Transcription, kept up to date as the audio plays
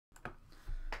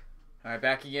All right,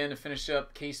 back again to finish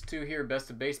up case 2 here,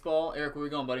 best of baseball. Eric, where we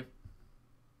going, buddy?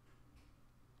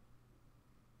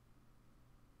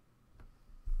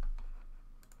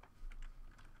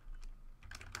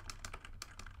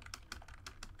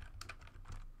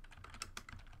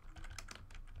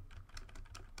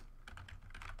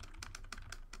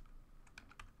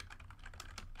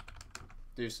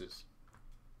 Deuces.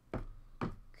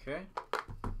 Okay.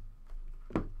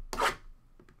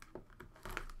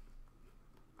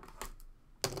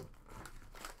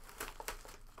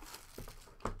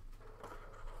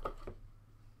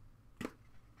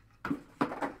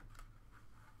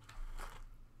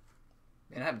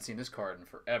 Man, I haven't seen this card in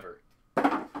forever.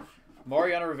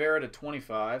 Mariano Rivera to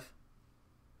 25.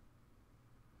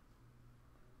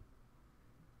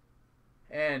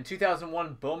 And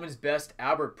 2001 Bowman's Best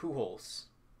Albert Pujols.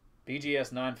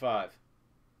 BGS 95.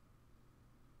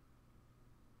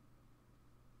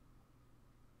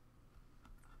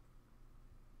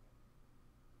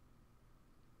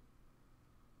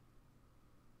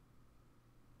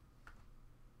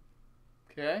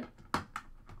 Okay.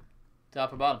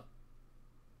 Top or bottom?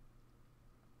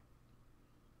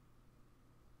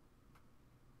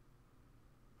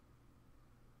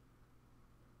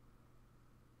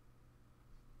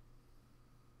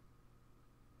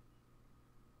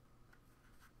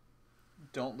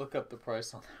 Don't look up the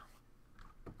price on that.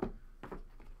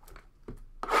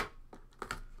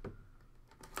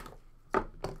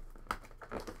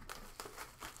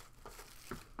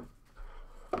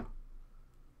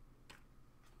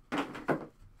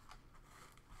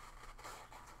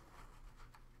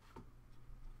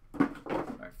 All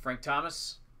right, Frank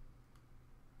Thomas.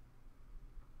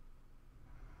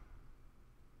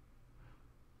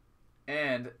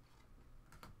 And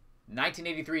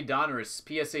 1983 Donruss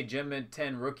PSA Gem Mint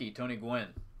 10 rookie Tony Gwynn.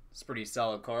 It's a pretty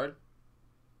solid card.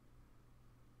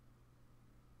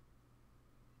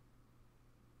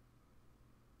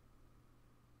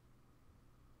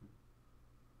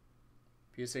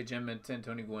 PSA Gem Mint 10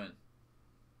 Tony Gwynn.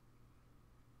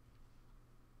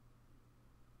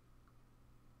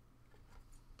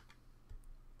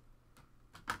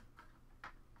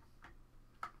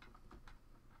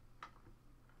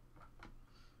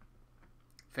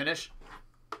 Finish.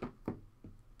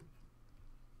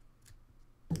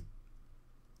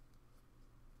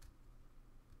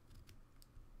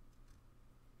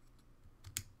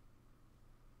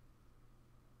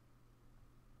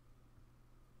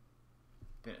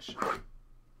 Finish.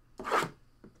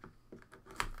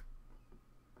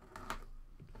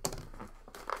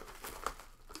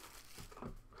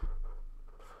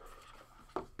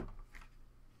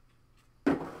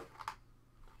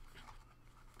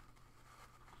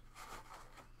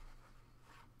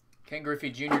 Ken Griffey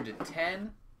Jr. to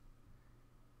 10.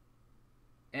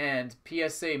 And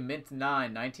PSA Mint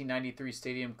 9, 1993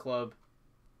 Stadium Club,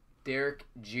 Derek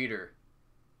Jeter.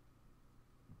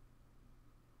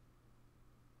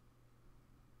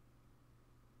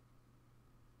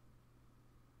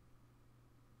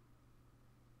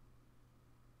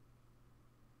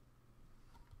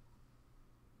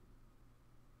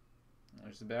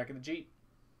 There's the back of the Jeep.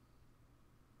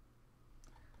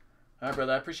 All right,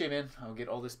 brother. I appreciate it, man. I'll get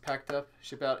all this packed up,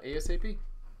 ship out ASAP.